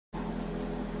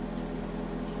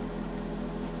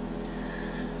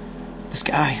This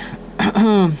guy,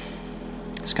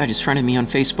 this guy just friended me on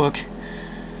Facebook.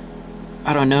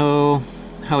 I don't know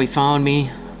how he found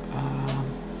me.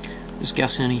 Just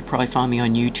guessing he probably found me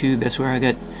on YouTube. That's where I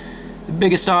get the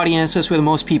biggest audience. That's where the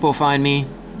most people find me.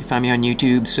 They find me on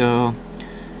YouTube, so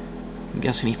I'm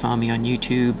guessing he found me on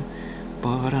YouTube.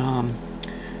 But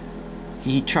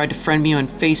he tried to friend me on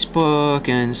Facebook,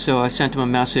 and so I sent him a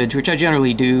message, which I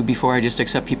generally do before I just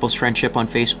accept people's friendship on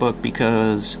Facebook,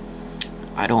 because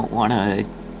I don't want to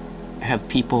have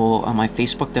people on my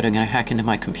Facebook that are going to hack into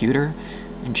my computer.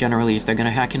 And generally, if they're going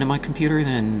to hack into my computer,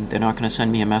 then they're not going to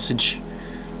send me a message.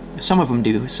 Some of them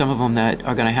do. Some of them that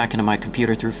are going to hack into my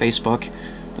computer through Facebook,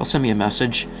 they'll send me a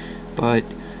message. But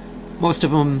most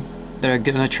of them that are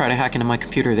going to try to hack into my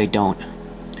computer, they don't.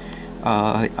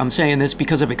 I'm saying this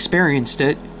because I've experienced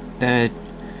it, that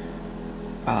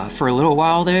for a little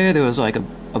while there was like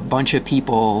a bunch of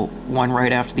people, one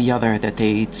right after the other, that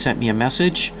they sent me a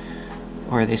message,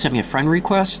 or they sent me a friend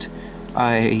request.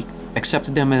 I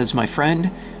accepted them as my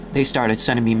friend. They started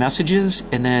sending me messages,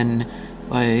 and then,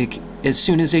 like, as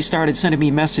soon as they started sending me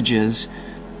messages,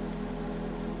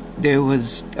 there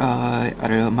was, I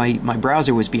don't know, my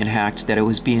browser was being hacked, that it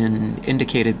was being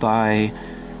indicated by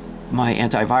my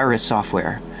antivirus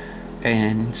software.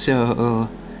 And so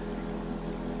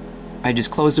I just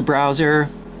closed the browser,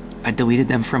 I deleted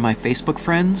them from my Facebook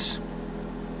friends,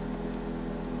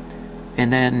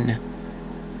 and then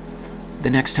the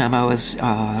next time I was,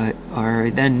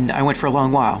 then I went for a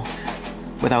long while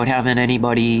without having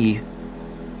anybody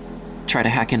try to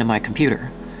hack into my computer.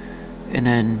 And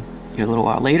then, a little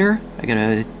while later, I got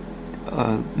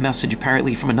a message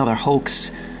apparently from another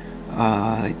hoax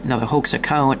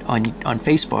account on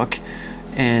Facebook,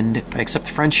 and I accept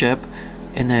the friendship,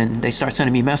 and then they start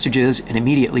sending me messages, and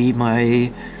immediately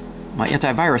my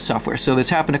antivirus software. So this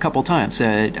happened a couple times,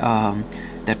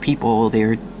 that people,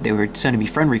 they were sending me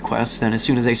friend requests, then as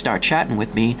soon as they start chatting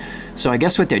with me, so I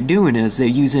guess what they're doing is they're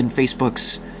using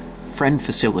Facebook's friend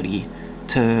facility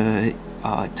to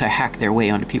hack their way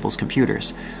onto people's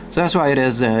computers. So that's why it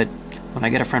is that when I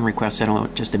get a friend request, I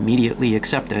don't just immediately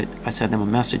accept it. I send them a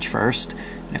message first,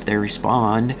 and if they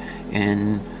respond,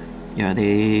 and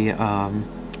they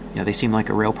seem like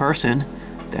a real person,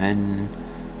 then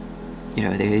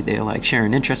they're like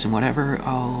sharing interest in whatever,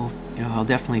 I'll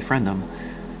definitely friend them.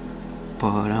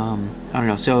 But I don't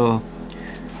know. So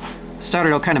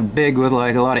started out kind of big with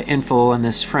like a lot of info on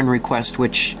this friend request,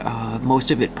 which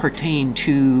most of it pertained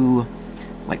to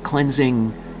like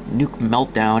cleansing nuke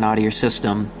meltdown out of your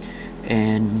system.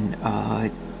 And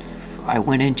I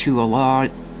went into a lot,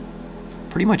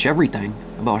 pretty much everything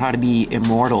about how to be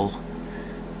immortal.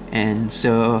 And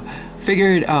so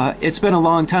figured it's been a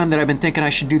long time that I've been thinking I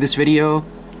should do this video,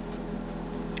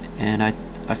 and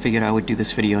I figured I would do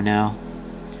this video now.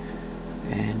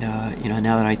 And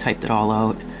now that I typed it all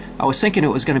out, I was thinking it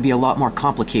was going to be a lot more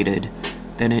complicated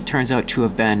than it turns out to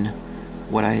have been,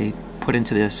 what I put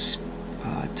into this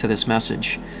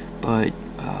message. But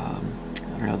I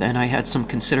don't know, then I had some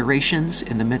considerations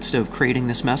in the midst of creating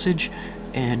this message,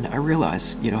 and I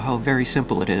realized how very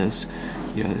simple it is.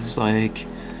 This is like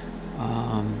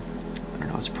I don't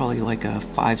know, it's probably like a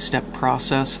 5-step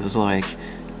process. There's like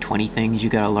 20 things you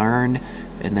gotta learn,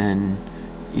 and then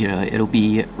it'll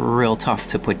be real tough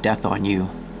to put death on you.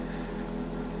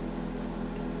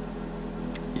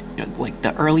 Like,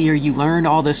 the earlier you learn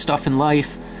all this stuff in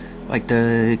life, like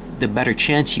the better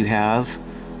chance you have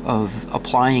of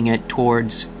applying it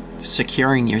towards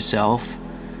securing yourself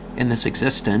in this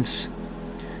existence.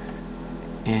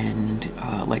 And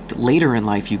like, the later in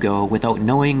life you go without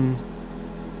knowing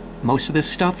most of this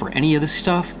stuff, or any of this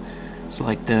stuff, it's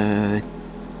like the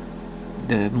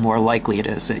more likely it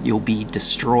is that you'll be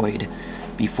destroyed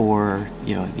before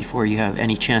you have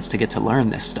any chance to get to learn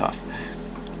this stuff.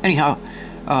 Anyhow,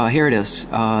 here it is.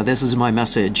 This is my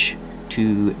message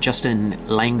to Justin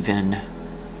Langevin,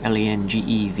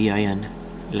 Langevin,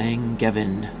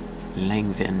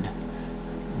 Langevin.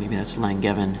 Maybe that's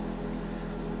Langevin.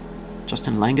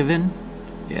 Justin Langevin?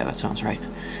 Yeah, that sounds right.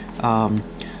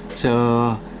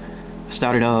 So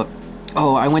started out.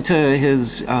 Oh, I went to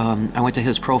his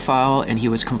profile, and he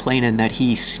was complaining that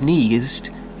he sneezed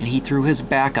and he threw his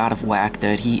back out of whack,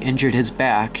 that he injured his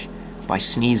back by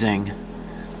sneezing.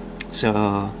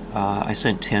 So I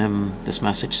sent him this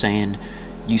message saying,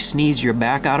 "You sneezed your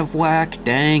back out of whack?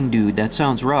 Dang, dude, that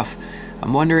sounds rough.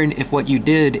 I'm wondering if what you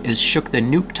did is shook the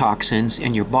nuke toxins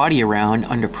in your body around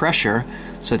under pressure,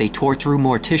 so they tore through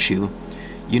more tissue.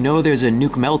 You know there's a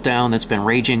nuke meltdown that's been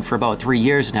raging for about 3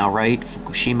 years now, right?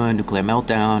 Fukushima nuclear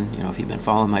meltdown. If you've been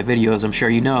following my videos, I'm sure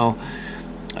you know.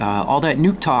 All that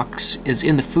nuke tox is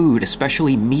in the food,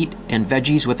 especially meat and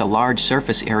veggies with a large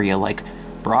surface area like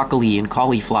broccoli and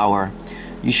cauliflower.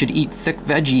 You should eat thick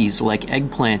veggies like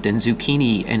eggplant and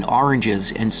zucchini and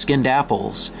oranges and skinned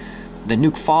apples. The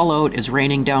nuke fallout is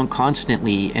raining down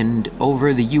constantly, and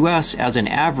over the US as an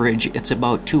average it's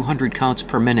about 200 counts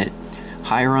per minute.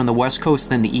 Higher on the west coast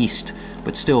than the east,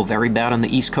 but still very bad on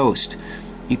the east coast.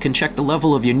 You can check the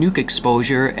level of your nuke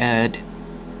exposure at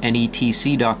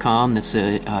netc.com. That's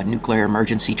a Nuclear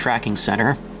Emergency Tracking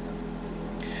Center.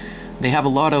 They have a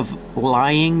lot of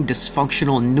lying,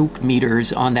 dysfunctional nuke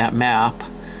meters on that map,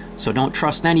 so don't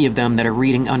trust any of them that are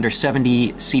reading under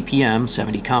 70 CPM,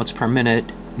 70 counts per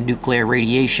minute, nuclear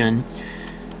radiation.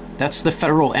 That's the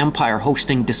federal empire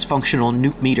hosting dysfunctional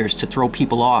nuke meters to throw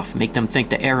people off, make them think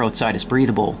the air outside is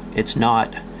breathable. It's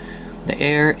not. The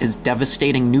air is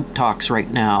devastating nuke tox right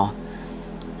now,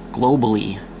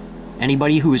 globally.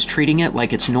 Anybody who is treating it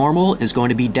like it's normal is going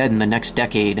to be dead in the next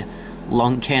decade.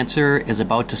 Lung cancer is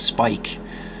about to spike.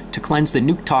 To cleanse the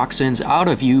nuke toxins out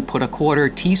of you, put a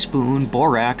 1/4 teaspoon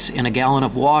borax in a gallon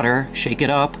of water, shake it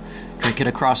up, drink it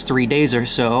across 3 days or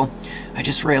so. I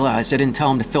just realized I didn't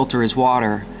tell him to filter his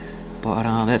water, but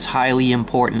that's highly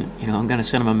important. You know, I'm going to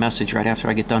send him a message right after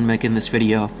I get done making this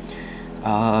video.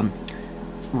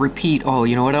 Repeat, oh,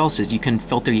 you know what else is? You can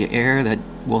filter your air, that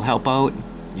will help out.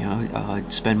 You know,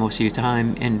 spend most of your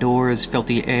time indoors,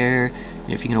 filter your air.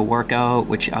 If you're going to work out,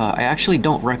 which I actually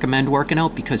don't recommend working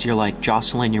out because you're like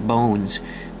jostling your bones.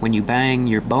 When you bang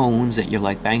your bones, that you're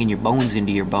like banging your bones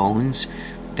into your bones,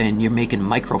 then you're making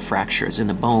microfractures in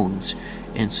the bones.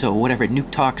 And so whatever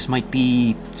nuke tox might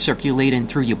be circulating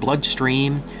through your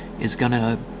bloodstream is going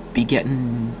to be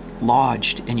getting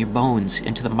lodged in your bones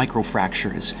into the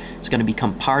microfractures. It's going to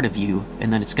become part of you,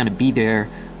 and then it's going to be there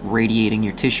radiating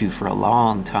your tissue for a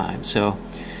long time. So,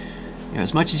 you know,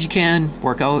 as much as you can,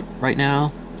 work out right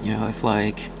now. You know, if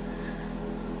like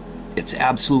it's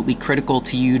absolutely critical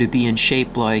to you to be in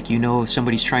shape, like, you know, if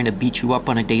somebody's trying to beat you up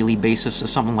on a daily basis or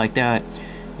something like that,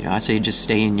 you know, I say just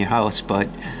stay in your house. But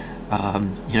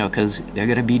you know, because they're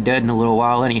gonna be dead in a little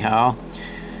while anyhow.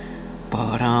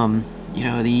 But you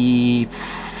know,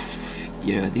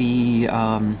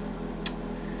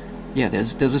 yeah,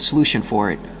 there's a solution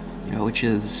for it. You know, which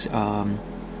is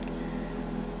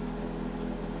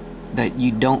that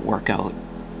you don't work out,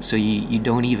 so you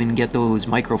don't even get those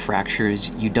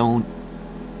microfractures. You don't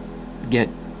get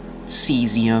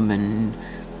cesium and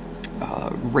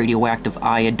radioactive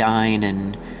iodine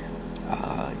and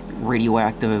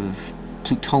radioactive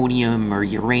plutonium or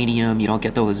uranium. You don't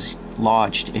get those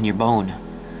lodged in your bone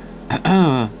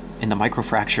in the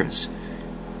microfractures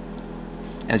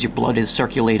as your blood is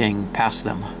circulating past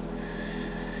them.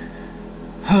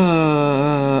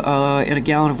 In a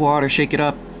gallon of water, shake it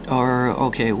up. Or,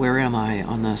 okay, where am I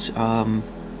on this?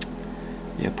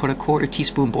 Yeah, put a 1/4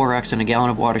 teaspoon borax in a gallon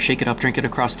of water, shake it up, drink it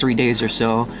across 3 days or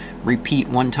so. Repeat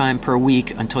 1 time per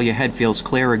week until your head feels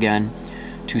clear again.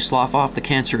 To slough off the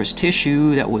cancerous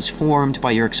tissue that was formed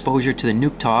by your exposure to the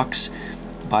nuke tox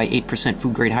by 8%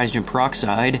 food-grade hydrogen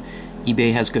peroxide,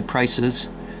 eBay has good prices.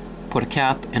 Put a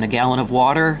cap in a gallon of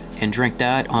water and drink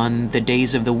that on the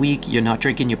days of the week you're not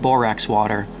drinking your borax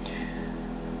water.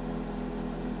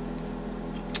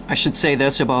 I should say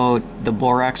this about the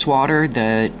borax water,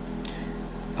 that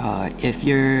if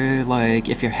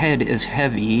your head is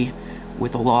heavy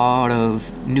with a lot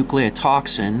of nuclear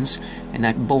toxins and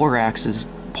that borax is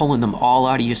pulling them all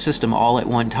out of your system all at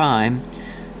one time,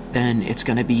 then it's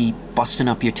going to be busting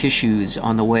up your tissues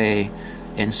on the way,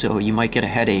 and so you might get a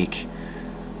headache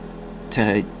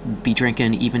to be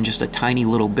drinking even just a tiny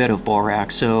little bit of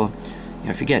borax. So, you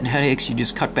know, if you're getting headaches, you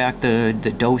just cut back the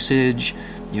dosage.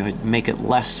 You know, make it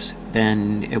less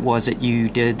than it was that you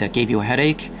did that gave you a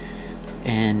headache,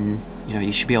 and you know,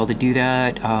 you should be able to do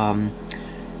that.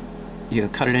 You know,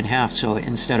 cut it in half. So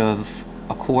instead of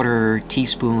a 1/4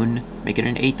 teaspoon, make it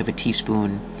 1/8 of a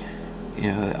teaspoon.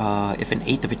 You know, if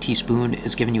 1/8 of a teaspoon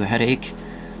is giving you a headache,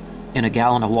 in a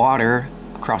gallon of water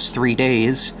across 3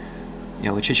 days, you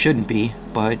know, which it shouldn't be,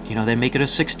 but you know, then make it a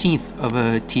 1/16 of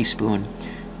a teaspoon.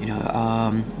 You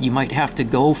know, you might have to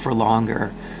go for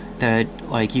longer. That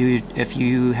like if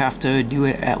you have to do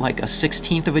it at like a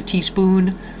 1/16 of a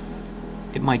teaspoon,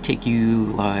 it might take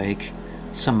you like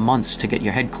some months to get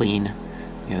your head clean.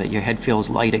 You know, that your head feels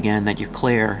light again, that you're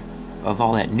clear of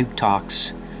all that nuke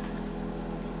tox.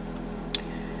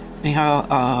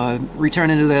 Anyhow,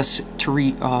 returning to this,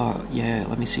 yeah,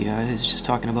 let me see, I was just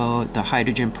talking about the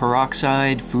hydrogen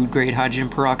peroxide, food grade hydrogen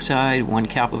peroxide, 1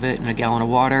 cap of it in a gallon of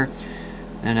water.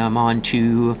 And I'm on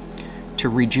to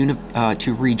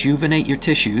rejuvenate your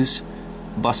tissues,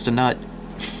 bust a nut.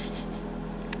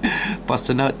 Bust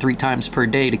a nut 3 times per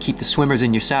day to keep the swimmers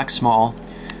in your sack small.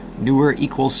 Newer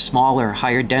equals smaller.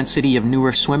 Higher density of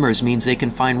newer swimmers means they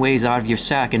can find ways out of your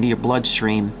sac into your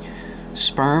bloodstream.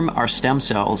 Sperm are stem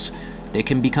cells. They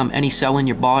can become any cell in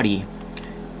your body.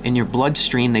 In your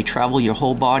bloodstream, they travel your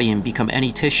whole body and become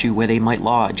any tissue where they might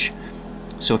lodge.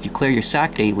 So if you clear your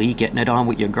sac daily, getting it on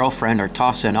with your girlfriend or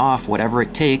tossing off, whatever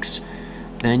it takes,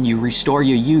 then you restore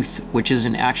your youth, which is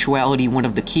in actuality one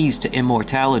of the keys to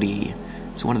immortality.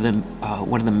 It's one of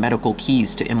the medical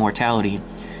keys to immortality.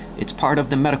 It's part of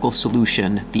the medical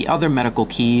solution. The other medical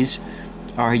keys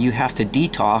are you have to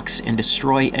detox and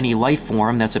destroy any life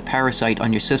form that's a parasite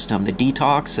on your system. The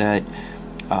detox, that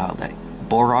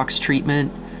borax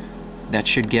treatment, that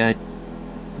should get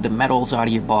the metals out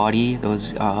of your body.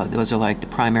 Those are like the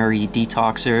primary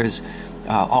detoxers.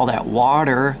 All that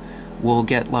water will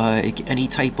get like any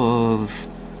type of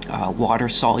water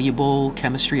soluble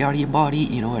chemistry out of your body.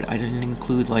 You know, I didn't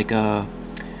include like an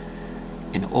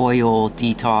oil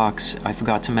detox. I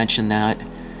forgot to mention that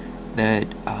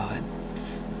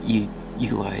you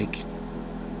like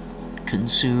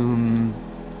consume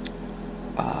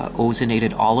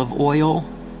ozonated olive oil,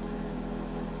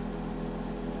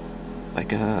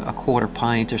 like a quarter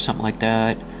pint or something like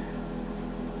that,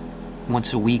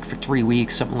 once a week for 3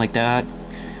 weeks, something like that.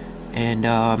 And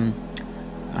I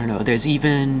don't know, there's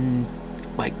even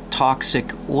like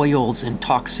toxic oils and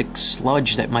toxic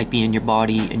sludge that might be in your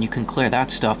body, and you can clear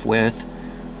that stuff with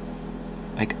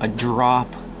like a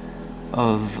drop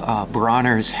of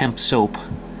Bronner's hemp soap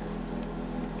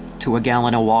to a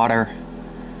gallon of water.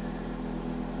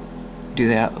 Do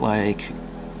that like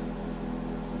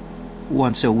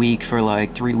once a week for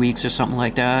like 3 weeks or something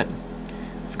like that.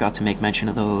 Forgot to make mention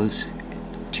of those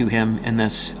to him in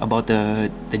this about the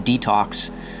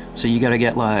detox. So you gotta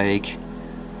get like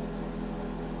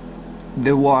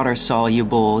the water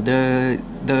soluble, the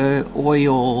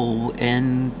oil,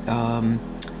 and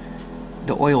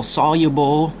the oil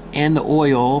soluble and the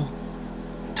oil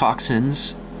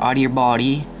toxins out of your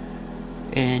body,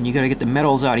 and you gotta get the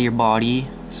metals out of your body.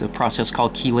 It's a process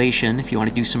called chelation if you want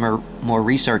to do some more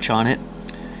research on it,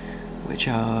 which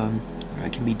can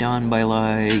be done by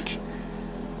like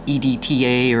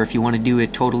EDTA, or if you want to do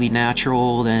it totally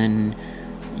natural, then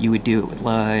you would do it with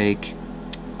like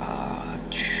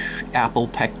apple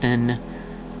pectin.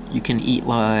 You can eat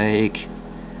like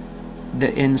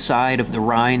the inside of the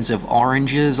rinds of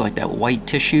oranges, like that white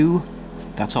tissue.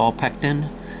 That's all pectin.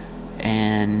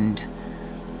 And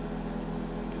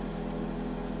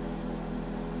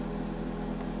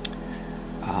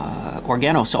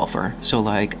organosulfur, so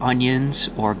like onions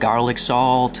or garlic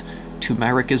salt.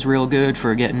 Turmeric is real good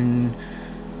for getting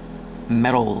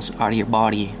metals out of your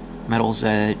body, metals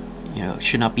that, you know,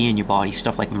 should not be in your body.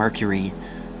 Stuff like mercury,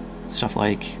 stuff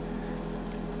like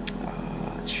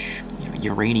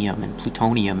uranium and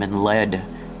plutonium and lead,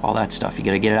 all that stuff. You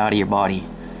got to get it out of your body.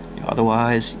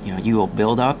 Otherwise, you will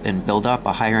build up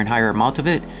a higher and higher amount of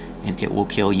it, and it will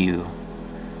kill you.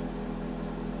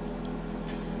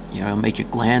 It'll make your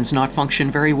glands not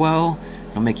function very well.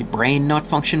 It'll make your brain not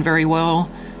function very well,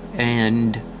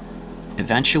 and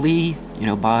eventually,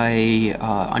 by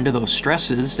under those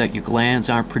stresses that your glands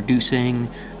aren't producing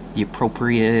the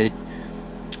appropriate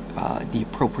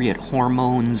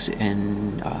hormones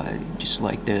and just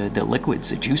like the liquids,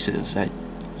 the juices that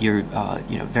your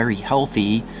very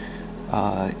healthy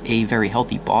a very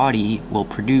healthy body will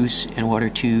produce in order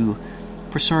to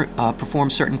perform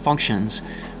certain functions,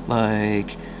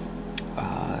 like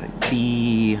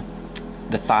the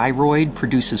thyroid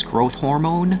produces growth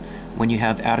hormone when you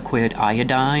have adequate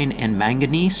iodine and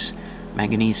manganese.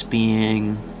 Manganese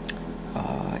being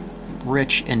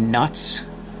rich in nuts.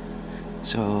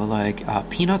 So like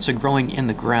peanuts are growing in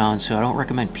the ground, so I don't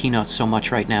recommend peanuts so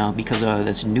much right now because of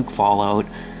this nuke fallout.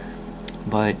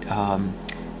 But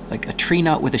like a tree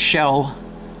nut with a shell,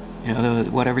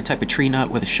 whatever type of tree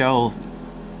nut with a shell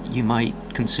you might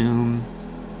consume,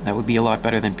 that would be a lot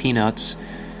better than peanuts.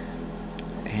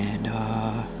 And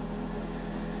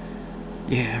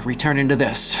yeah, returning to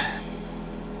this.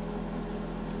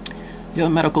 The other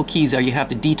medical keys are you have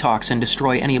to detox and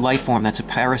destroy any life form that's a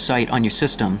parasite on your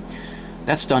system.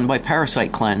 That's done by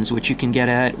Parasite Cleanse, which you can get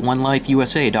at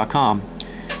onelifeusa.com.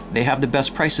 They have the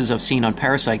best prices I've seen on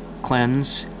Parasite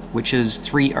Cleanse, which is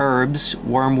 3 herbs,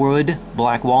 wormwood,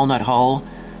 black walnut hull,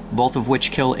 both of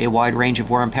which kill a wide range of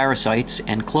worm parasites,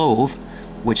 and clove,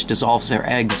 which dissolves their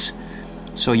eggs,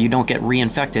 so you don't get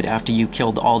reinfected after you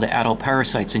killed all the adult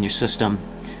parasites in your system.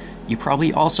 You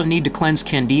probably also need to cleanse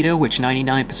Candida, which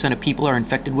 99% of people are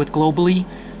infected with globally.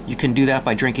 You can do that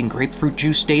by drinking grapefruit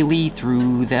juice daily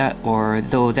through that, or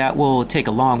though that will take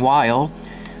a long while.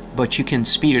 but you can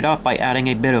speed it up by adding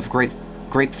a bit of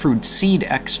grapefruit seed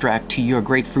extract to your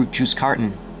grapefruit juice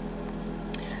carton.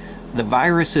 The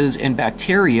viruses and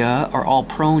bacteria are all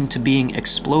prone to being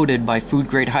exploded by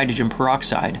food-grade hydrogen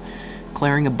peroxide.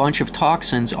 Clearing a bunch of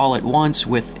toxins all at once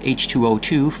with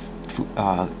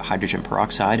H2O2, hydrogen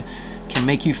peroxide, can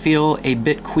make you feel a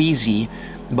bit queasy,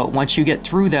 but once you get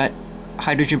through that,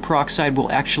 hydrogen peroxide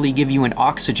will actually give you an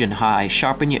oxygen high,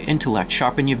 sharpen your intellect,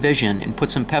 sharpen your vision, and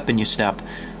put some pep in your step,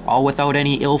 all without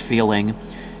any ill feeling.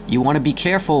 You want to be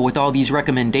careful with all these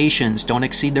recommendations. Don't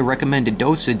exceed the recommended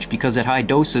dosage, because at high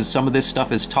doses some of this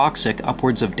stuff is toxic,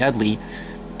 upwards of deadly.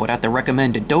 But at the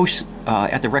recommended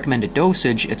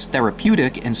dosage, it's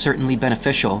therapeutic and certainly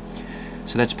beneficial.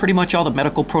 So that's pretty much all the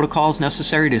medical protocols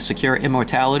necessary to secure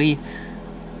immortality.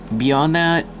 Beyond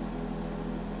that,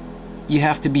 you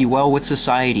have to be well with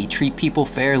society, treat people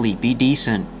fairly, be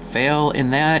decent. Fail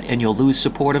in that and you'll lose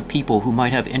support of people who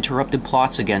might have interrupted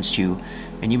plots against you,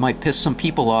 and you might piss some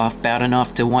people off bad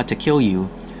enough to want to kill you.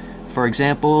 For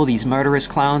example, these murderous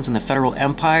clowns in the Federal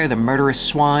Empire, the murderous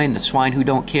swine, the swine who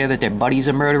don't care that their buddies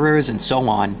are murderers, and so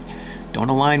on. Don't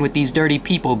align with these dirty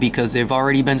people, because they've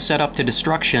already been set up to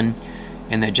destruction,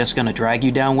 and they're just going to drag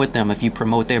you down with them if you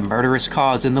promote their murderous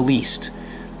cause in the least.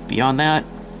 Beyond that,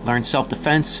 learn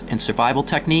self-defense and survival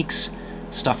techniques,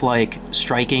 stuff like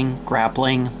striking,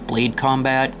 grappling, blade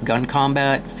combat, gun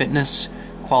combat, fitness,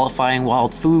 qualifying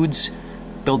wild foods,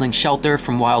 building shelter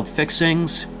from wild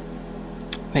fixings.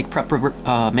 Make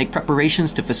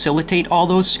preparations to facilitate all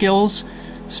those skills.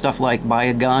 Stuff like buy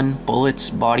a gun, bullets,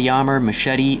 body armor,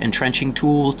 machete, entrenching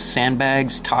tools,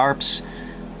 sandbags, tarps,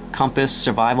 compass,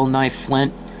 survival knife,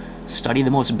 flint. Study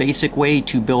the most basic way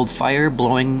to build fire,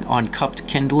 blowing on cupped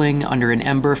kindling under an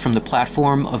ember from the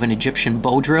platform of an Egyptian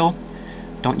bow drill.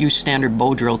 Don't use standard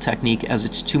bow drill technique, as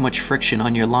it's too much friction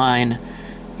on your line.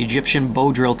 Egyptian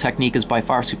bow drill technique is by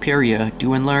far superior.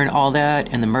 Do and learn all that,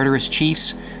 and the murderous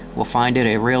chiefs will find it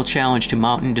a real challenge to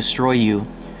mount and destroy you.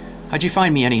 How'd you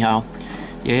find me anyhow?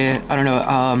 Yeah, I don't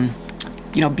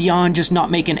know, beyond just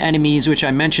not making enemies, which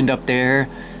I mentioned up there,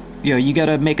 you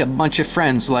gotta make a bunch of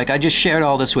friends. Like, I just shared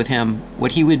all this with him.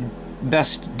 What he would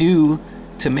best do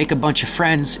to make a bunch of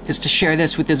friends is to share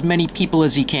this with as many people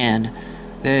as he can.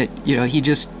 That, he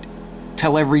just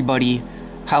tell everybody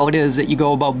how it is that you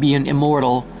go about being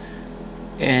immortal.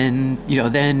 And,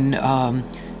 then,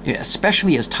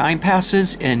 especially as time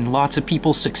passes and lots of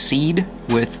people succeed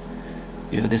with,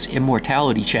 this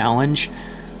immortality challenge,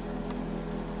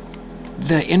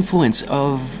 the influence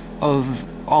of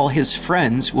all his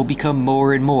friends will become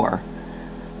more and more.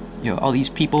 All these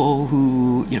people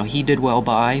who, he did well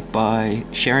by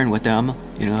sharing with them,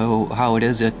 how it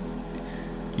is that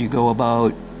you go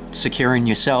about securing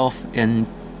yourself and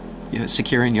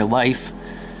securing your life.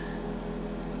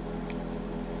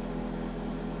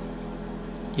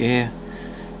 I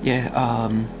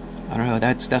don't know,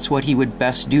 that's what he would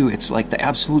best do. It's like the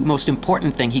absolute most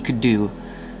important thing he could do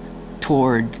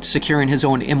toward securing his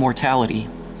own immortality.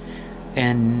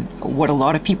 And what a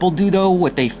lot of people do, though,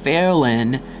 what they fail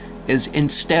in, is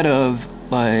instead of,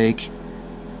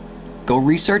 go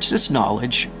research this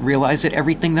knowledge, realize that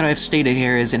everything that I've stated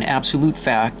here is an absolute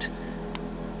fact,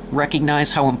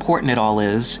 recognize how important it all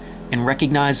is, and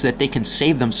recognize that they can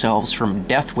save themselves from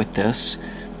death with this.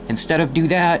 Instead of do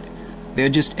that, they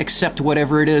just accept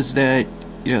whatever it is that,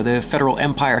 the Federal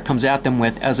Empire comes at them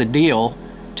with as a deal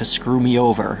to screw me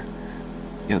over.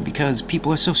 Because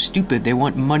people are so stupid, they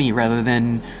want money rather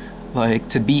than,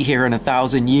 to be here in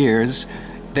 1,000 years,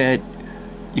 that,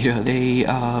 they,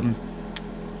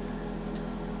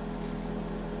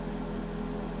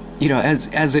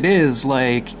 as it is,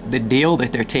 the deal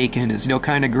that they're taking is no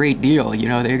kind of great deal.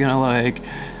 They're gonna,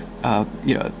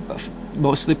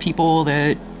 most of the people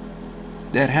that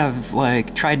have,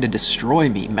 tried to destroy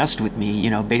me, messed with me,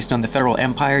 based on the Federal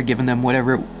Empire, giving them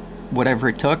whatever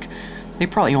it took, they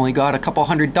probably only got a couple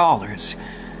 $100.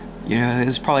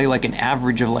 It's probably an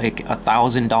average of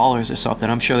 $1,000 or something.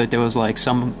 I'm sure that there was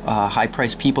some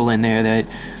high-priced people in there that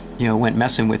went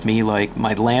messing with me, like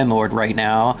my landlord right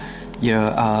now.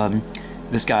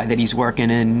 This guy that he's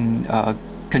working in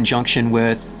conjunction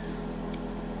with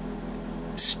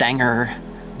Stenger,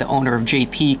 the owner of J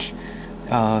Peak.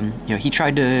 He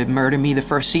tried to murder me the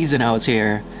first season I was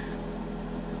here.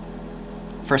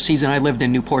 First season I lived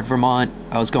in Newport, Vermont.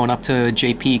 I was going up to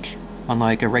J Peak on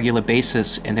a regular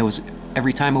basis, and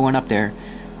every time I went up there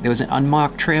was an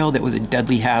unmarked trail that was a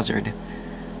deadly hazard.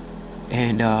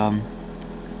 And I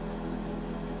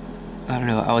don't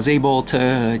know, I was able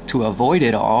to avoid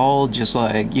it all, just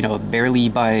barely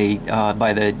by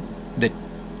the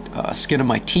skin of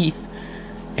my teeth.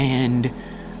 And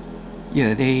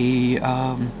they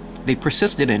they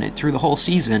persisted in it through the whole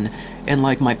season. And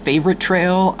like my favorite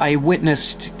trail, I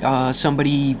witnessed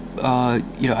somebody,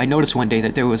 I noticed one day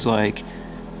that there was like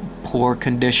poor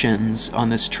conditions on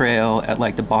this trail at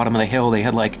like the bottom of the hill. They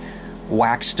had like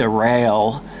waxed a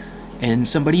rail and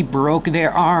somebody broke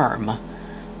their arm.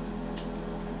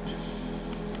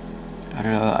 I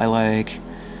don't know,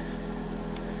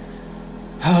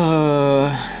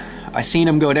 I seen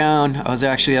him go down. I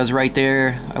was right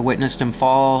there. I witnessed him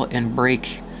fall and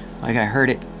break. Like, I heard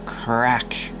it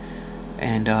crack.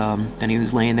 And then he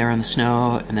was laying there on the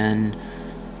snow, and then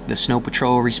the snow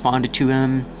patrol responded to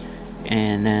him,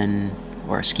 and then,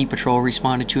 or ski patrol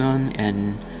responded to him,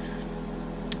 and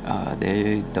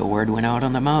the word went out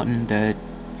on the mountain that,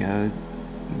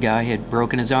 guy had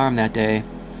broken his arm that day.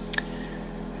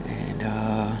 And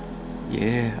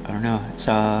yeah, I don't know. It's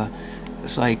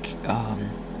like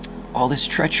all this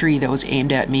treachery that was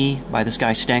aimed at me by this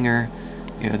guy Stenger.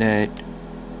 That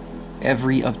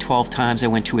every of 12 times I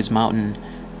went to his mountain,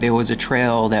 there was a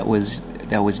trail that was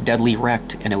deadly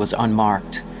wrecked and it was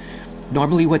unmarked.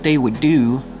 Normally, what they would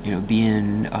do,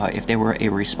 being if they were a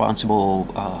responsible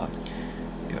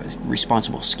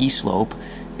ski slope,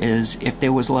 is if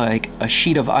there was like a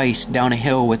sheet of ice down a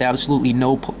hill with absolutely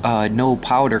no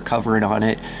powder covering on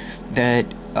it, that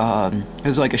it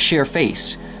was like a sheer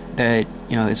face. That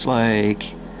it's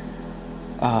like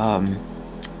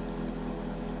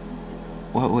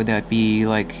what would that be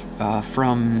like?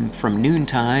 From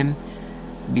noontime,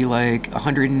 be like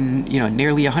 100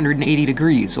 nearly 180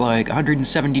 degrees, like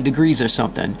 170 degrees or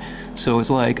something. So it's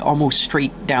like almost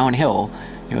straight downhill.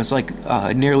 It's like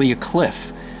nearly a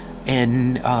cliff.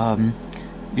 And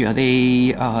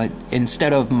they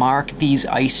instead of mark these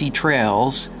icy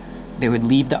trails, they would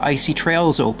leave the icy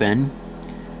trails open.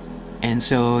 And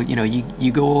so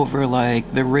you go over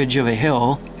like the ridge of a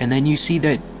hill, and then you see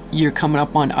that you're coming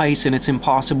up on ice and it's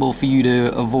impossible for you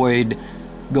to avoid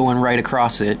going right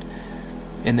across it.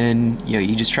 And then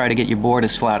you just try to get your board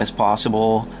as flat as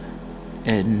possible,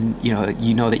 and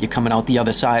you know that you're coming out the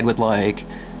other side with like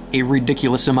a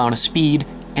ridiculous amount of speed,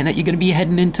 and that you're going to be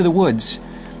heading into the woods.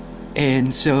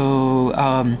 And so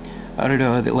I don't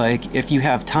know, that like if you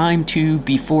have time to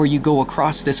before you go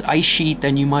across this ice sheet,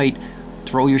 then you might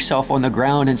throw yourself on the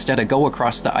ground instead of go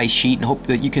across the ice sheet and hope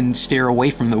that you can steer away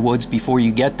from the woods before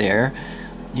you get there.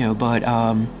 But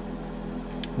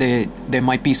there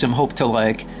might be some hope to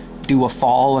like do a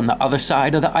fall on the other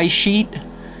side of the ice sheet.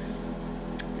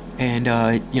 And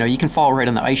you can fall right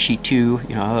on the ice sheet too,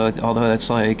 although that's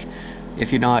like,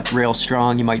 if you're not real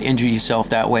strong, you might injure yourself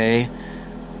that way.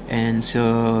 And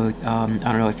so I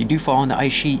don't know, if you do fall on the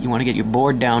ice sheet, you want to get your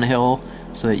board downhill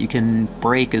so that you can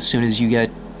brake as soon as you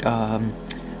get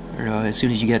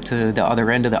to the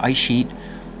other end of the ice sheet.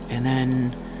 And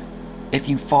then if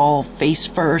you fall face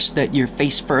first, that you're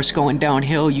face first going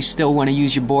downhill, you still want to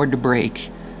use your board to brake.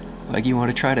 Like, you want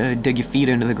to try to dig your feet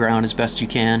into the ground as best you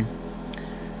can.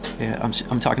 Yeah,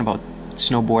 I'm talking about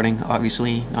snowboarding,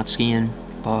 obviously, not skiing.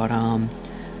 But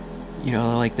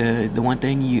like the one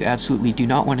thing you absolutely do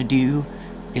not want to do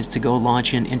is to go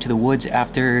launching into the woods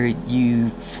after you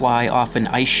fly off an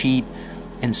ice sheet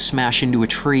and smash into a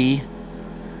tree.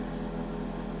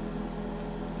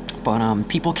 But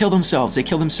people kill themselves. They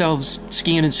kill themselves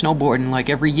skiing and snowboarding like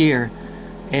every year.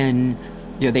 And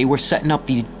they were setting up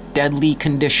these deadly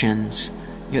conditions.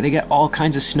 They got all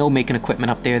kinds of snowmaking equipment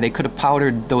up there. They could have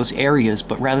powdered those areas,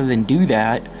 but rather than do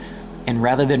that, and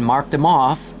rather than mark them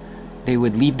off, they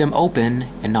would leave them open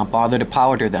and not bother to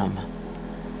powder them.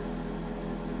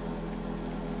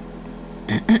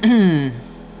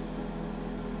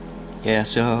 Yeah,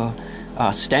 so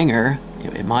Stenger,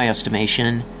 in my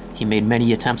estimation, he made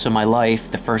many attempts on my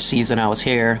life the first season I was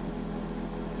here.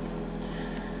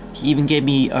 He even gave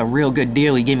me a real good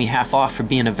deal. He gave me half off for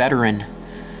being a veteran.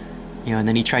 And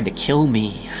then he tried to kill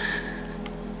me.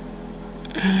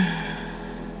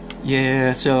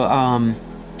 Yeah, so, I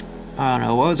don't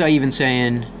know, what was I even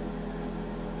saying?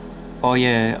 Oh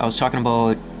yeah, I was talking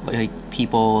about, like,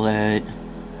 people that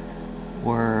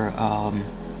were,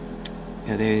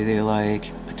 they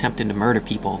like, attempting to murder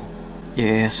people.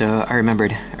 Yeah, so I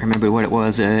remembered what it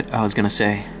was that I was gonna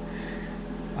say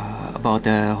about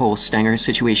the whole Stenger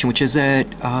situation, which is that,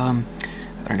 I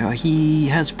don't know, he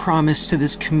has promised to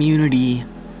this community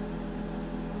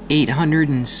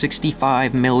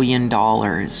 $865 million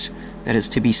that is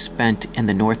to be spent in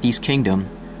the Northeast Kingdom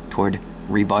toward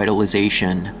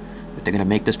revitalization, that they're gonna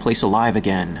make this place alive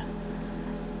again.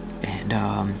 And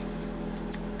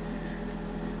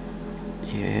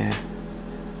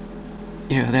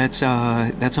yeah, that's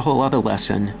a whole other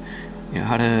lesson,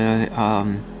 how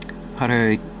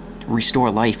to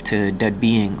restore life to dead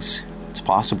beings. It's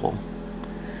possible.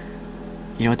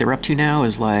 You know what they're up to now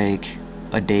is like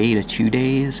a day to 2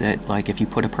 days. That like if you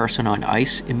put a person on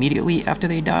ice immediately after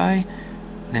they die,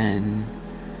 then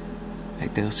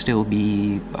like they'll still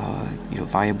be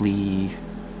viably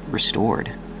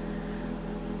restored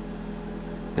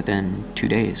within 2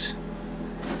 days.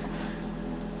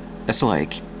 That's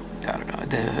like, I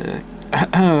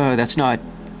don't know, that's not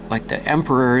like the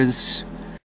emperors.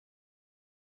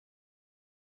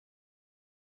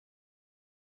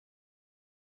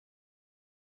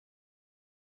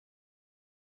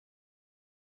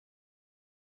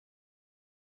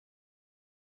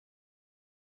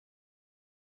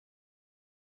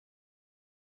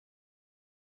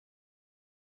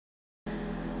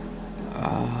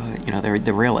 They're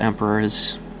the real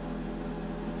emperors.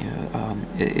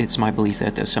 It's my belief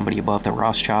that there's somebody above the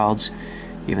Rothschilds,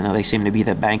 even though they seem to be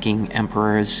the banking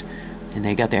emperors, and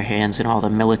they got their hands in all the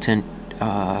militant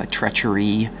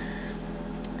treachery,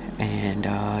 and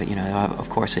of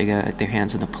course they got their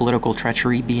hands in the political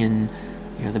treachery, being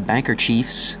the banker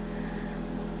chiefs.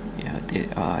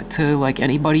 To like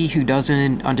anybody who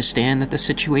doesn't understand that the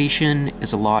situation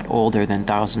is a lot older than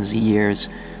thousands of years,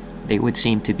 they would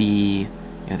seem to be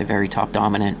the very top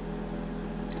dominant.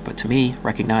 But to me,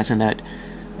 recognizing that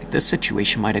like, this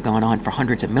situation might have gone on for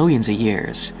hundreds of millions of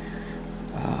years,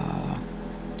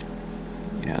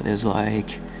 there's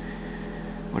like,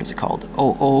 what is it called?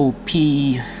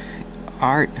 OOP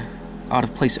art, out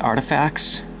of place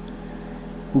artifacts,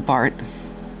 OOP art,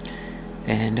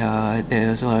 and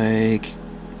there's like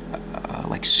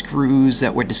screws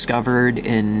that were discovered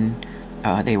in,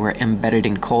 they were embedded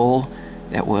in coal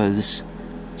that was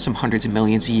some hundreds of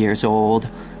millions of years old.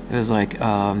 It was like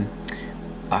a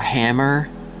hammer,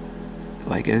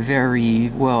 like a very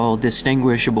well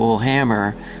distinguishable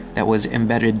hammer that was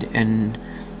embedded in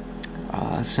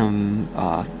some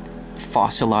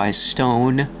fossilized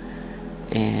stone,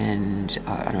 and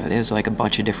I don't know, there's like a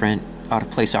bunch of different out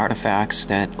of place artifacts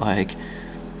that like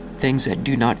things that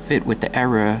do not fit with the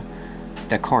era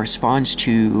that corresponds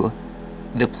to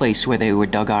the place where they were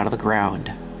dug out of the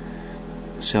ground.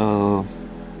 So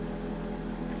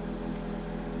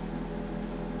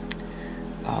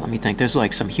let me think. There's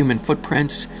like some human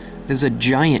footprints. There's a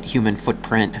giant human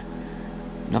footprint,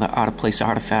 another out of place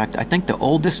artifact. I think the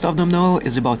oldest of them though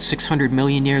is about 600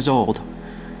 million years old,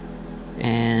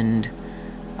 and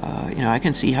I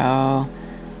can see how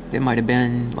there might have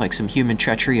been like some human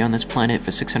treachery on this planet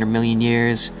for 600 million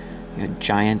years.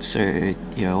 Giants or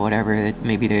whatever.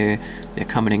 Maybe they're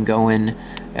coming and going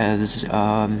as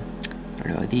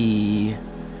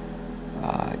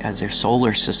as their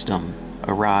solar system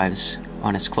arrives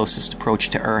on its closest approach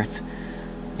to Earth.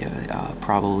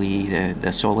 Probably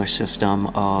the solar system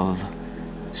of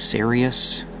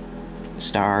Sirius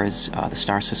stars, the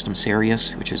star system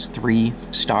Sirius, which is 3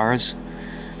 stars.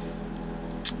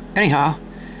 Anyhow,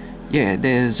 yeah,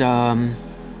 there's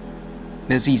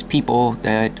these people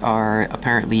that are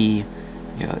apparently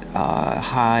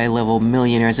high-level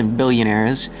millionaires and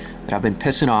billionaires that I've been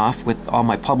pissing off with all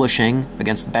my publishing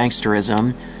against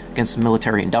banksterism, against the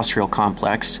military-industrial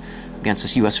complex, against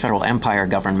this U.S. federal empire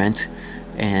government,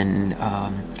 and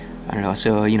I don't know.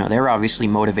 So they're obviously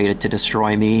motivated to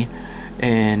destroy me,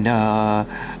 and I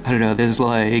don't know. There's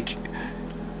like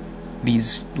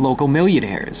these local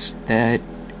millionaires that.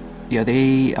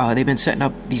 They've been setting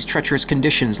up these treacherous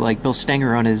conditions, like Bill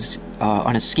Stenger on his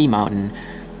ski mountain,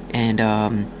 and I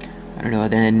don't know.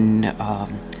 Then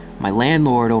my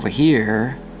landlord over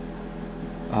here,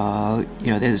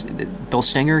 there's Bill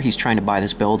Stenger. He's trying to buy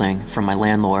this building from my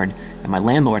landlord, and my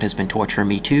landlord has been torturing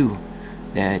me too.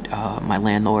 That my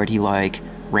landlord, he like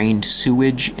rained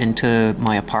sewage into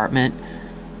my apartment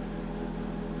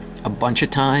a bunch of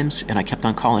times, and I kept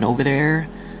on calling over there,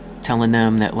 telling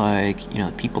them that like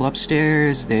the people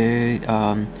upstairs they're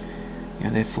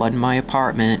flooding my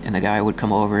apartment, and the guy would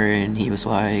come over and he was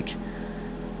like,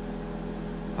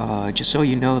 just so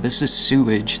you know, this is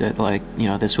sewage that like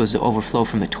this was the overflow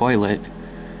from the toilet.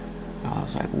 I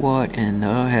was like, what in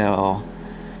the hell?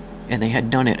 And they had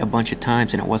done it a bunch of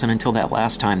times, and it wasn't until that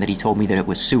last time that he told me that it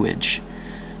was sewage.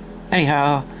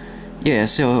 Anyhow, yeah,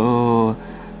 so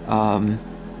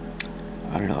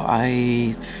I don't know.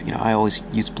 I always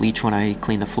use bleach when I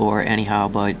clean the floor anyhow,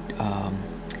 but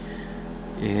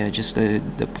yeah, just the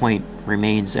point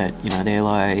remains that they're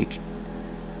like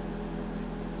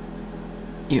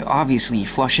obviously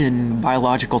flushing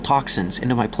biological toxins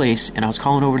into my place, and I was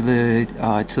calling over to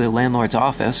the landlord's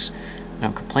office, and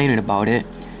I'm complaining about it,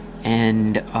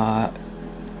 and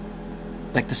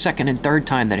like the second and third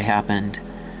time that it happened,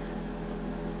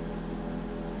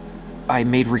 I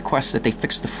made requests that they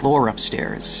fix the floor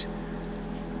upstairs.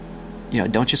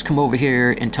 don't just come over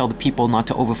here and tell the people not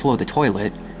to overflow the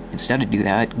toilet. Instead of do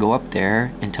that, go up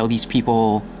there and tell these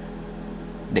people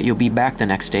that you'll be back the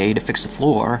next day to fix the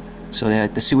floor so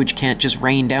that the sewage can't just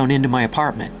rain down into my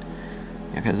apartment.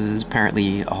 Because there's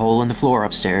apparently a hole in the floor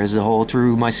upstairs, a hole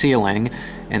through my ceiling,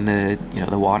 and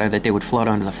the water that they would flood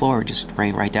onto the floor would just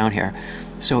rain right down here.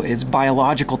 So it's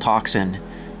biological toxin,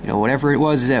 whatever it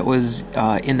was that was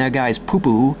in that guy's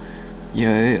poo-poo,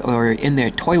 or in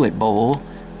their toilet bowl,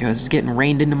 it's getting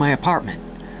rained into my apartment.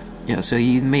 So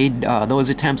he made those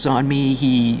attempts on me.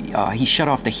 He shut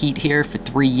off the heat here for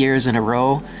 3 years in a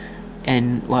row,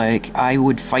 and like I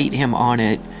would fight him on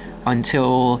it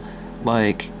until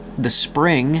like the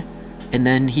spring, and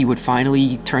then he would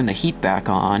finally turn the heat back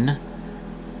on,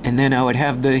 and then I would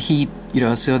have the heat,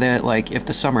 so that like if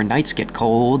the summer nights get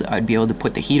cold, I'd be able to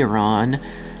put the heater on.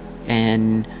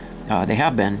 And they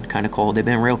have been kind of cold. They've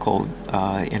been real cold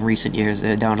in recent years.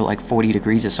 They're down to like 40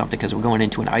 degrees or something because we're going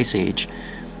into an ice age.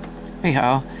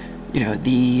 Anyhow,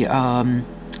 he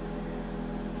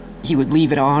would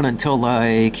leave it on until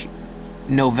like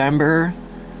November,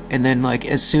 and then like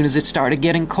as soon as it started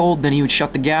getting cold, then he would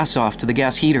shut the gas off to the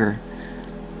gas heater.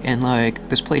 And like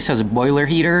this place has a boiler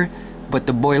heater, but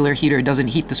the boiler heater doesn't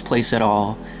heat this place at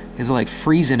all. It's like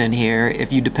freezing in here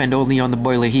if you depend only on the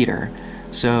boiler heater.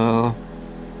 So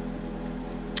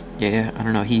yeah, I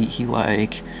don't know,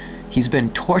 he's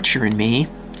been torturing me,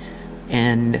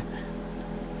 and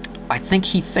I think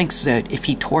he thinks that if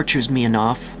he tortures me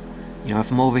enough,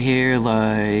 if I'm over here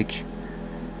like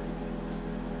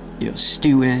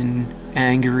stewing,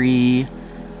 angry,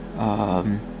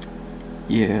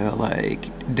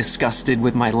 like disgusted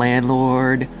with my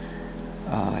landlord,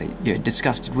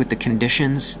 disgusted with the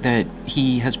conditions that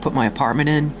he has put my apartment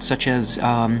in, such as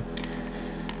I'll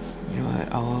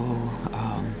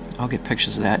get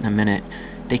pictures of that in a minute.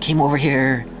 They came over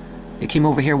here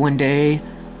one day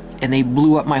and they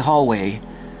blew up my hallway.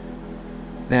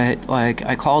 That like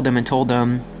I called them and told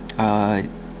them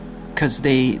because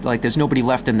there's nobody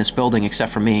left in this building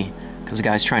except for me, because the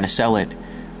guy's trying to sell it,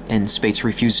 and Spates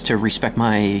refused to respect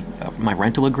my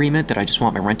rental agreement, that I just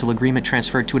want my rental agreement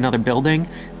transferred to another building,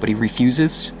 but he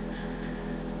refuses.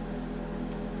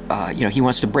 He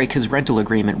wants to break his rental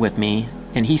agreement with me,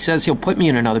 and he says he'll put me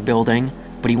in another building,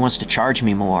 but he wants to charge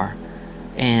me more.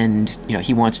 And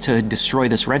he wants to destroy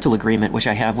this rental agreement which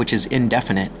I have, which is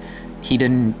indefinite. He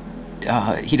didn't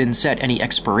set any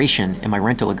expiration in my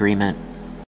rental agreement.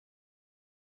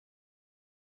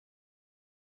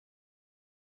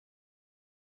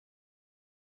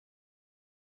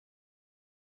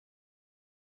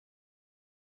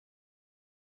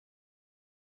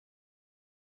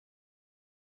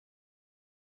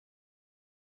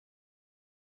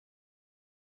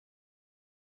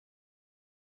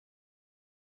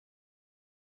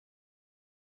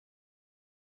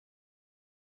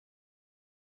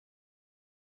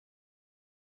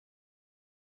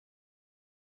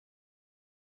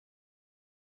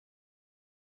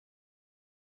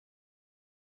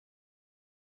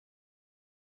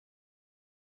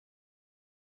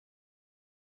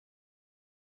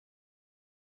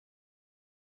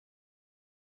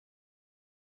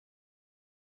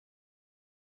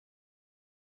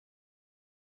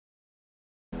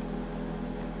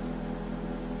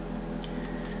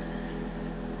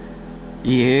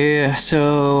 Yeah,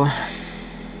 so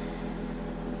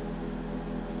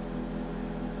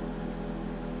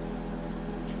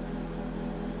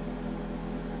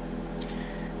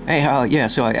anyhow, yeah,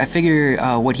 so I figure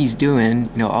what he's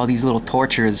doing, all these little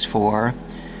tortures for,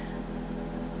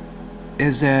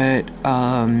 is that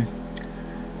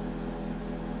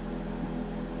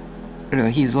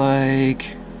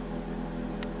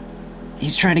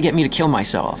he's trying to get me to kill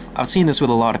myself. I've seen this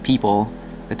with a lot of people,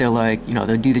 that they're like,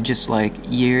 they'll do just like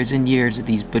years and years of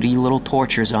these bitty little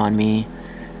tortures on me,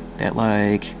 that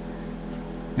like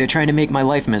they're trying to make my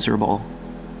life miserable.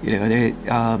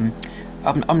 I'm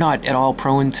not at all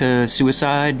prone to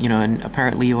suicide, and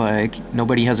apparently like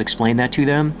nobody has explained that to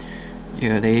them.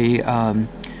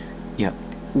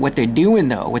 What they're doing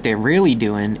though, what they're really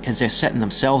doing is they're setting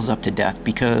themselves up to death,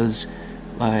 because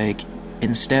like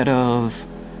instead of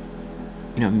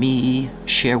me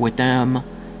share with them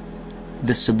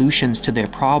the solutions to their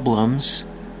problems,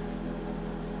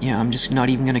 I'm just not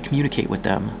even going to communicate with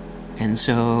them. And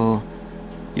so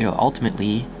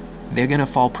ultimately they're going to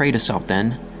fall prey to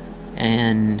something,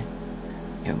 and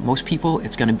most people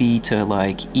it's going to be to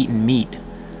like eating meat,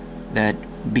 that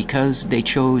because they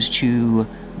chose to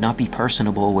not be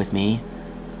personable with me,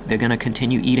 they're going to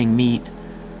continue eating meat,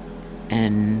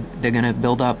 and they're going to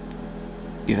build up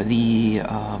the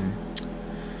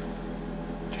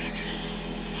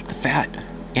fat,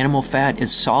 animal fat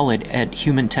is solid at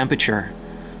human temperature.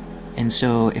 And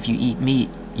so if you eat meat,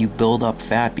 you build up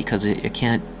fat because it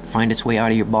can't find its way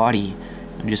out of your body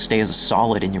and just stay as a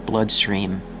solid in your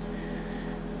bloodstream.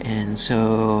 And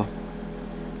so,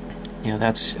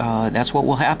 that's what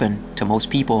will happen to most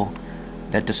people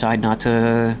that decide not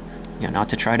to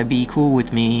try to be cool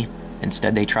with me.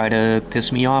 Instead, they try to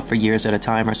piss me off for years at a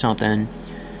time or something.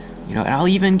 And I'll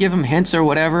even give them hints or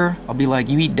whatever. I'll be like,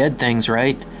 you eat dead things,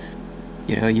 right?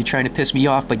 You're trying to piss me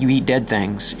off, but you eat dead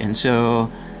things. And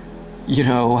so,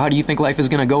 how do you think life is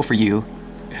going to go for you?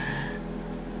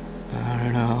 I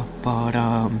don't know. But,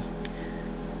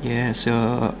 yeah,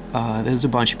 so there's a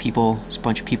bunch of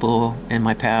people in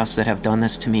my past that have done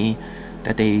this to me,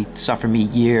 that they suffer me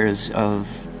years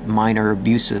of minor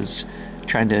abuses,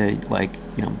 trying to,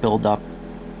 build up,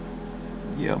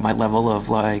 my level of,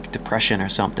 depression or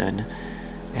something.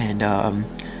 And I'm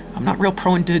not real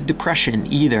prone to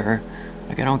depression either.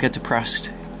 I don't get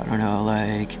depressed. I don't know,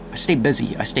 I stay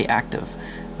busy, I stay active.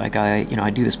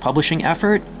 I do this publishing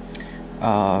effort.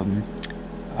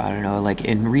 I don't know,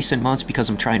 in recent months, because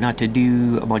I'm trying not to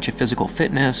do a bunch of physical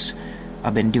fitness,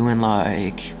 I've been doing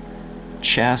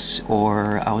chess,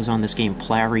 or I was on this game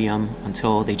Plarium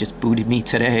until they just booted me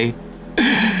today.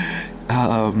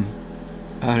 I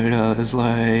don't know, it's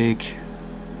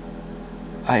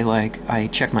I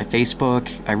check my Facebook,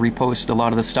 I repost a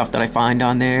lot of the stuff that I find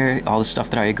on there, all the stuff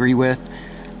that I agree with.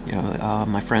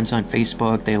 My friends on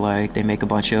Facebook, they make a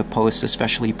bunch of posts,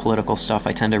 especially political stuff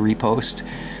I tend to repost.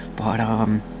 But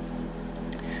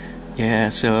yeah,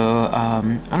 so I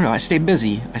don't know, I stay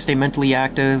busy, I stay mentally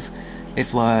active.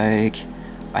 If I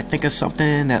think of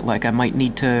something that I might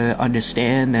need to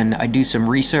understand, then I do some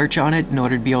research on it in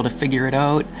order to be able to figure it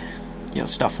out.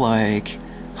 Stuff like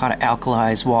how to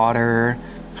alkalize water,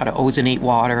 how to ozonate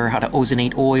water, how to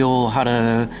ozonate oil, how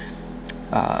to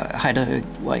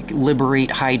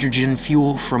liberate hydrogen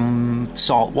fuel from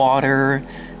salt water,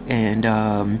 and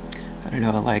I don't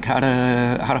know, how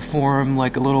to form a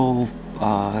little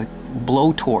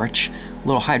blowtorch, a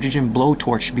little hydrogen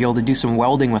blowtorch, to be able to do some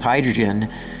welding with hydrogen.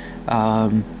 I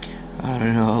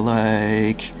don't know,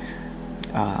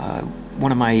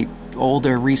 one of my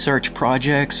older research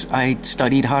projects, I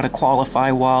studied how to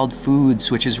qualify wild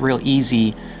foods, which is real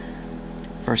easy.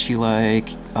 First, you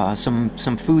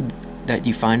some food that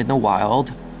you find in the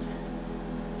wild,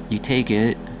 you take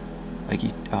it, if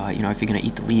you're gonna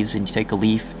eat the leaves, and you take a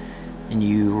leaf and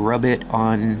you rub it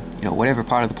on whatever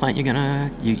part of the plant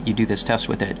you do this test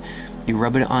with it. You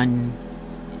rub it on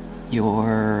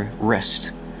your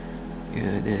wrist,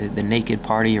 the naked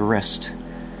part of your wrist,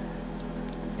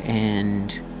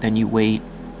 and then you wait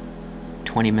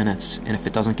 20 minutes, and if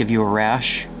it doesn't give you a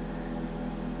rash,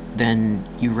 then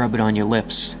you rub it on your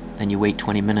lips. Then you wait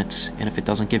 20 minutes, and if it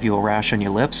doesn't give you a rash on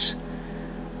your lips,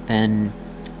 then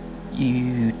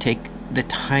you take the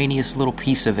tiniest little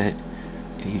piece of it,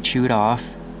 and you chew it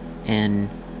off, and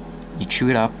you chew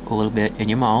it up a little bit in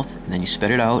your mouth, and then you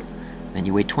spit it out, and then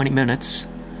you wait 20 minutes,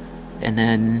 and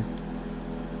then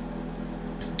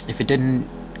if it didn't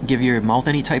give your mouth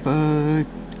any type of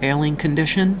ailing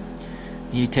condition,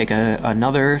 you take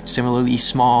another similarly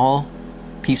small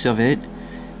piece of it,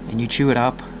 and you chew it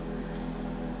up,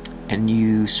 and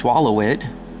you swallow it,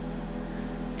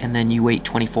 and then you wait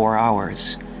 24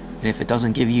 hours. And if it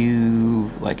doesn't give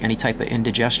you any type of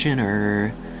indigestion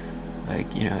or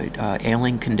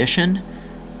ailing condition,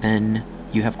 then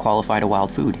you have qualified a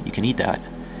wild food. You can eat that.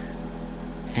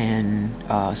 And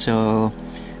so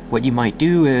what you might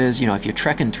do is, if you're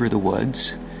trekking through the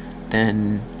woods,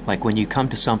 then when you come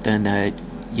to something that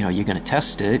you're going to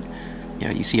test it,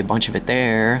 you see a bunch of it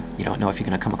there, you don't know if you're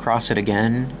going to come across it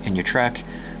again in your trek,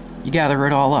 you gather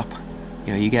it all up.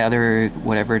 You gather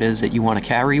whatever it is that you want to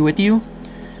carry with you,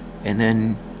 and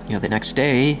then the next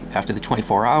day, after the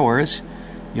 24 hours,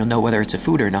 you'll know whether it's a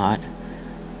food or not.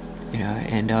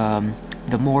 And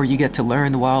the more you get to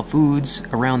learn the wild foods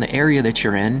around the area that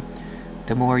you're in,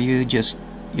 the more you just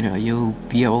you'll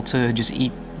be able to just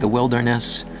eat the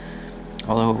wilderness.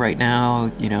 Although right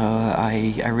now,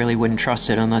 I really wouldn't trust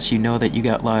it unless you know that you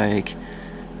got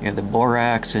the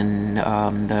borax and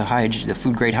the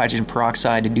food grade hydrogen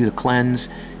peroxide to do the cleanse.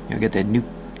 Get the nuke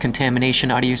contamination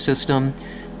out of your system,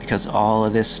 because all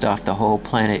of this stuff, the whole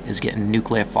planet is getting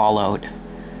nuclear fallout.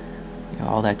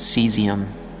 All that cesium.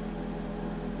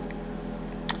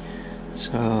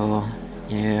 So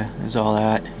yeah, there's all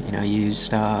that. You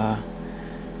just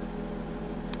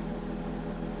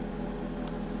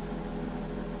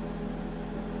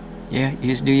yeah, you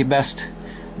just do your best.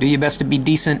 Do your best to be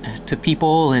decent to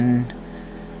people, and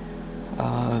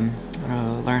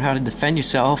learn how to defend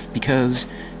yourself, because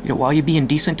you know, while you're being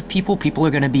decent to people, people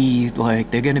are gonna be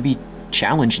like, they're gonna be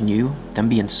challenging you, them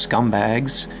being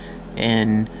scumbags,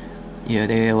 and you know,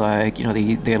 they're like, you know,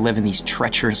 they're living these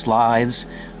treacherous lives,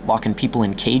 locking people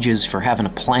in cages for having a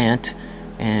plant,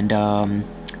 and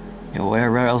you know,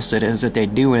 whatever else it is that they're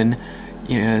doing.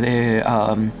 You know, they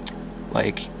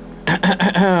like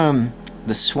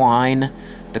the swine,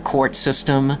 the court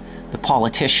system, the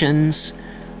politicians,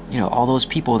 you know, all those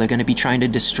people, they're going to be trying to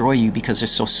destroy you because they're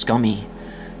so scummy.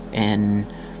 And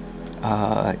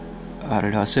I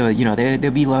don't know, so you know,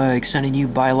 they'll be like sending you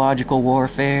biological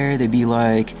warfare, they'd be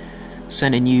like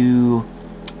sending you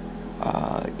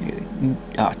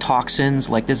toxins.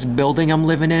 Like this building I'm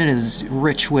living in is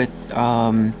rich with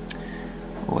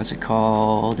what's it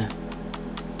called?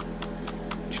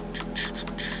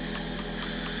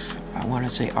 I want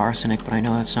to say arsenic, but I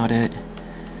know that's not it.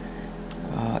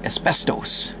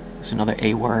 Asbestos is another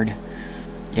A word.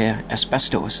 Yeah,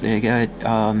 asbestos. They got,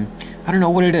 I don't know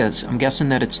what it is. I'm guessing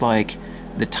that it's like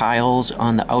the tiles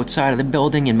on the outside of the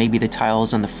building and maybe the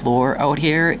tiles on the floor out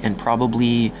here, and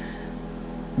probably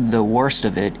the worst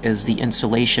of it is the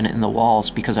insulation in the walls,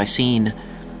 because I seen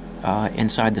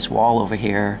inside this wall over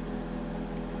here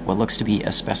what looks to be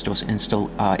asbestos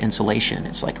insulation.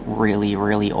 It's like really,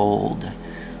 really old.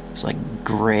 It's like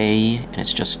gray, and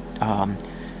it's just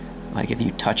like if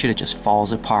you touch it, it just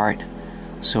falls apart.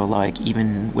 So like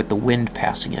even with the wind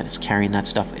passing it, it's carrying that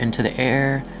stuff into the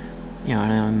air, you know,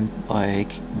 and I'm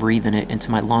like breathing it into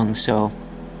my lungs. So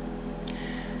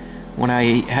when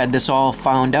I had this all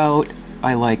found out,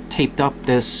 I like taped up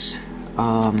this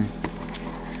I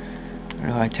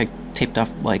taped up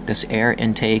like this air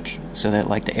intake so that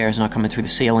like the air is not coming through the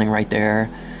ceiling right there.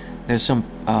 There's some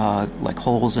like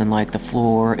holes in like the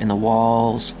floor, in the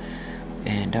walls,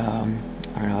 and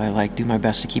I don't know, I like do my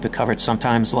best to keep it covered.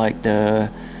 Sometimes like the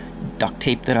duct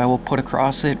tape that I will put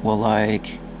across it will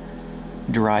like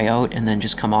dry out and then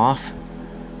just come off,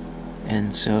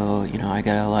 and so you know, I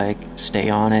gotta like stay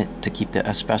on it to keep the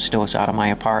asbestos out of my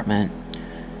apartment.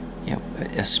 You know,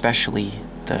 especially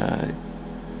the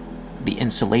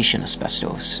insulation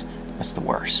asbestos. That's the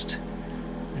worst.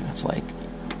 You know, it's like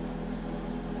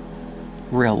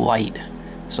real light.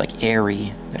 It's like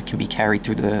airy, that it can be carried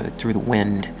through the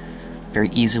wind very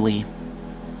easily.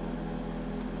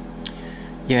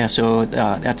 Yeah, so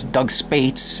that's Doug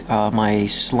Spates, my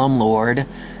slumlord.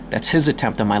 That's his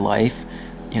attempt on my life,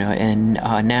 you know. And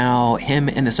now him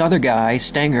and this other guy,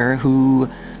 Stenger,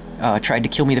 who tried to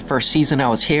kill me the first season I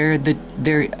was here,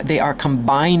 they are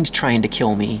combined trying to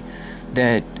kill me.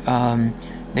 That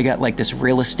they got like this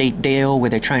real estate deal where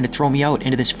they're trying to throw me out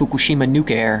into this Fukushima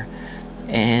nuke,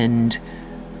 and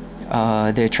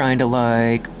they're trying to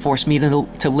like force me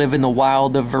to live in the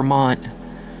wild of Vermont.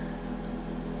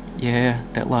 Yeah,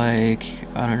 that like,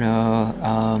 I don't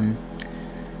know,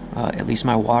 at least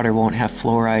my water won't have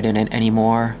fluoride in it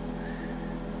anymore.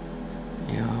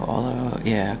 You know, although,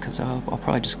 yeah, because I'll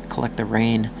probably just collect the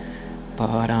rain.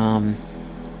 But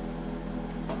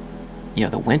you know,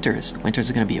 the winters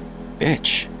are gonna be a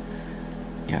bitch.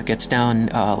 You know, it gets down,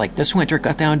 like this winter it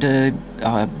got down to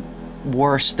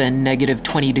worse than negative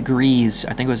 20 degrees.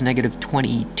 I think it was negative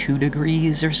 22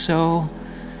 degrees or so.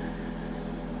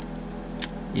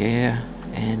 Yeah,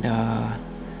 and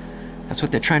that's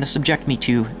what they're trying to subject me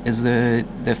to, is the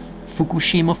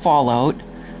Fukushima fallout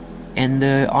and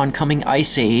the oncoming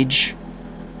ice age.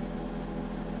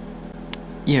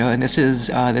 You know, and this is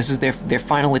their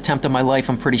final attempt on my life,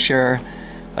 I'm pretty sure.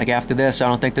 Like after this, I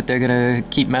don't think that they're gonna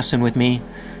keep messing with me.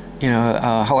 You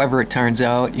know, however it turns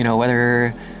out, you know,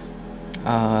 whether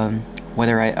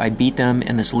I beat them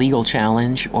in this legal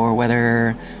challenge, or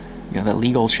whether, you know, the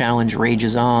legal challenge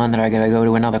rages on, that I gotta go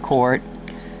to another court,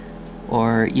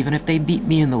 or even if they beat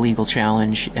me in the legal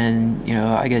challenge and, you know,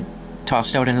 I get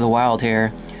tossed out into the wild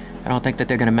here, I don't think that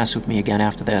they're gonna mess with me again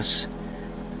after this.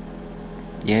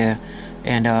 Yeah,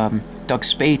 and Doug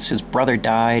Spates, his brother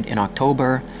died in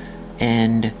October,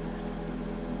 and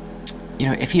you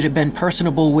know, if he'd have been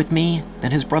personable with me,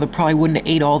 then his brother probably wouldn't have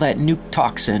ate all that nuke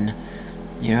toxin.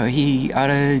 You know, I'd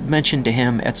have mentioned to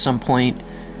him at some point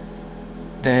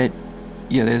that,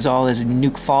 you know, there's all this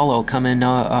nuke fallout coming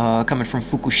from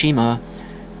Fukushima,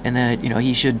 and that, you know,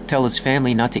 he should tell his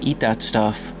family not to eat that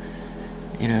stuff.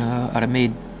 You know, I'd have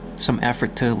made some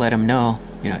effort to let him know,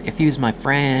 you know, if he was my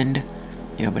friend,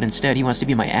 you know, but instead he wants to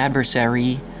be my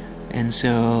adversary, and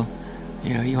so,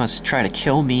 you know, he wants to try to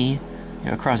kill me, you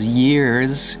know, across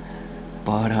years.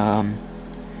 But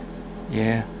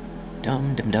yeah,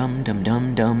 dumb.